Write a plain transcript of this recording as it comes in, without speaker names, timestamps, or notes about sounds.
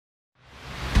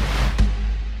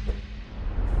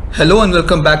Hello and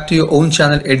welcome back to your own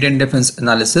channel Indian Defense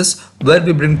Analysis, where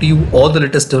we bring to you all the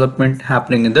latest development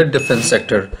happening in the defense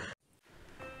sector.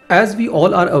 As we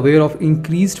all are aware of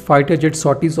increased fighter jet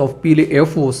sorties of PLA Air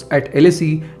Force at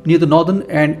LAC near the northern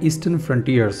and eastern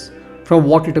frontiers. From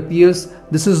what it appears,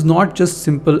 this is not just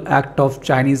simple act of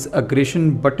Chinese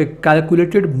aggression but a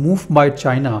calculated move by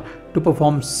China to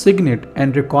perform SIGNIT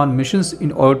and recon missions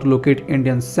in order to locate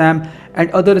Indian SAM and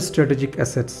other strategic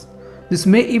assets. This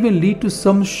may even lead to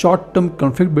some short-term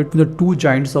conflict between the two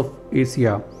giants of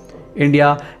Asia.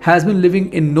 India has been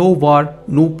living in no war,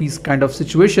 no peace kind of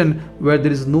situation where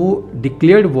there is no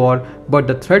declared war, but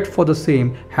the threat for the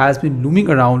same has been looming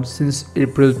around since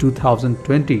April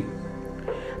 2020.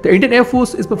 The Indian Air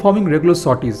Force is performing regular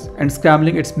sorties and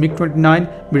scrambling its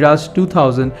MiG-29, Mirage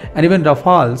 2000 and even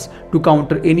Rafales to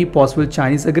counter any possible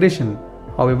Chinese aggression.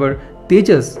 However,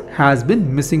 Tejas has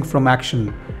been missing from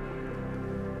action.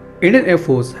 Indian Air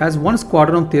Force has one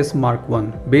squadron of Tejas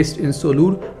Mk1 based in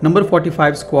Sulur, number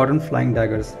 45 Squadron flying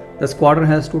Daggers. The squadron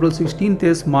has total 16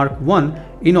 Tejas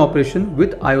Mk1 in operation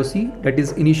with IOC, that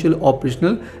is Initial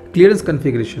Operational Clearance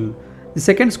configuration. The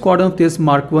second squadron of Tejas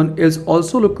Mk1 is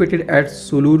also located at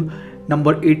Sulur,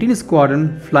 number 18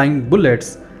 Squadron flying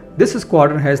Bullets. This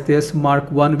squadron has Tejas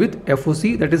Mk1 with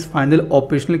FOC, that is Final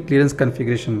Operational Clearance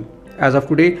configuration. As of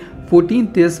today, 14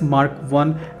 Tejas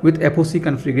Mk1 with FOC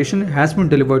configuration has been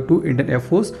delivered to Indian Air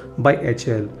Force by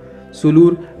HAL.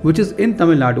 Sulur, which is in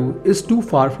Tamil Nadu, is too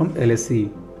far from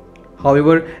LAC.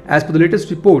 However, as per the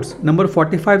latest reports, number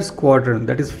 45 Squadron,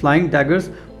 that is Flying Daggers,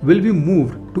 will be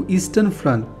moved to Eastern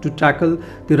Front to tackle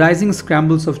the rising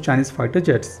scrambles of Chinese fighter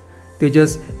jets.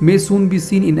 Tejas may soon be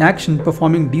seen in action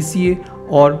performing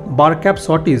DCA or BARCAP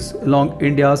sorties along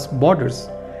India's borders.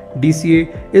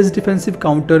 DCA is Defensive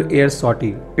Counter Air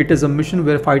Sortie. It is a mission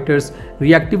where fighters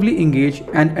reactively engage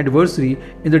an adversary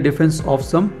in the defense of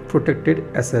some protected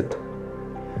asset.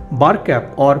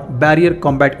 BARCAP or Barrier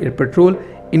Combat Air Patrol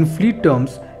in fleet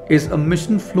terms is a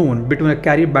mission flown between a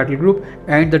carrier battle group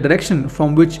and the direction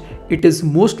from which it is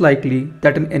most likely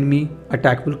that an enemy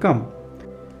attack will come.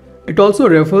 It also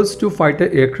refers to fighter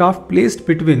aircraft placed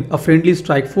between a friendly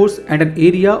strike force and an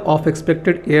area of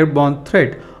expected airborne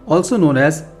threat, also known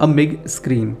as a MiG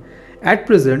screen. At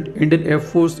present, Indian Air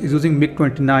Force is using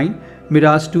MiG-29,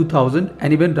 Mirage 2000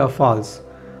 and even Rafales.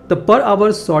 The per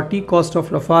hour sortie cost of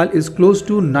Rafale is close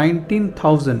to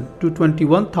 19,000 to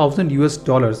 21,000 US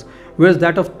dollars, whereas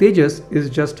that of Tejas is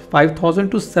just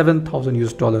 5,000 to 7,000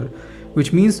 US dollar,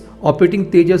 which means operating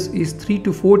Tejas is 3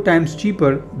 to 4 times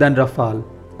cheaper than Rafale.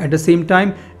 At the same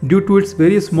time, due to its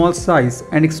very small size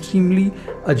and extremely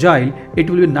agile, it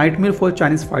will be a nightmare for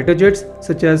Chinese fighter jets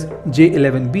such as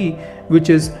J-11B,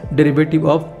 which is derivative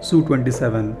of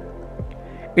Su-27.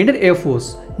 Indian Air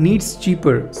Force needs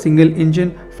cheaper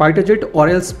single-engine fighter jet, or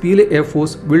else PLA Air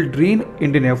Force will drain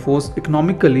Indian Air Force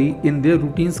economically in their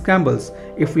routine scrambles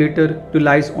if later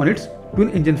relies on its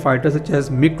twin-engine fighters such as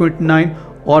MiG-29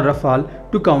 or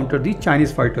Rafale to counter the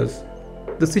Chinese fighters.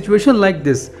 The situation like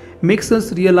this makes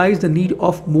us realize the need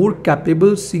of more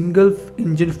capable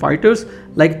single-engine fighters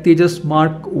like Tejas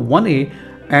Mk1A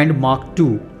and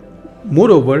Mk2.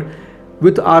 Moreover,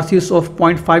 with RCS of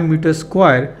 0.5 meters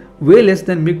square, way less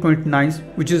than MiG-29s,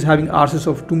 which is having RCS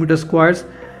of 2 meters squares,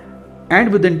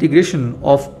 and with the integration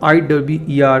of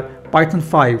IWER, Python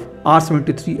 5,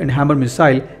 R-73 and Hammer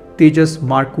missile, Tejas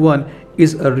Mk1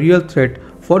 is a real threat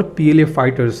for PLA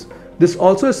fighters. This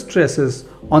also stresses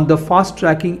on the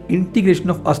fast-tracking integration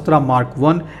of Astra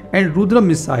Mk1 and Rudra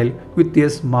missile with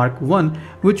Tejas Mk1,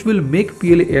 which will make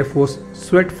PLA Air Force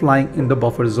sweat flying in the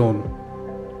buffer zone.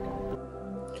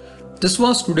 This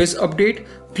was today's update.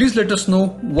 Please let us know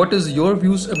what is your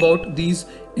views about these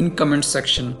in comment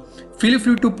section. Feel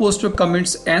free to post your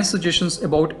comments and suggestions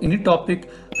about any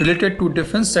topic related to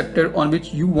defense sector on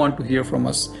which you want to hear from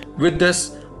us. With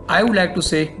this, I would like to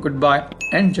say goodbye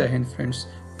and Jai Hind friends.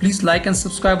 Please like and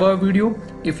subscribe our video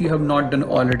if you have not done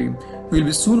already. We will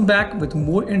be soon back with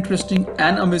more interesting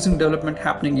and amazing development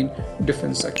happening in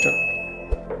defense sector.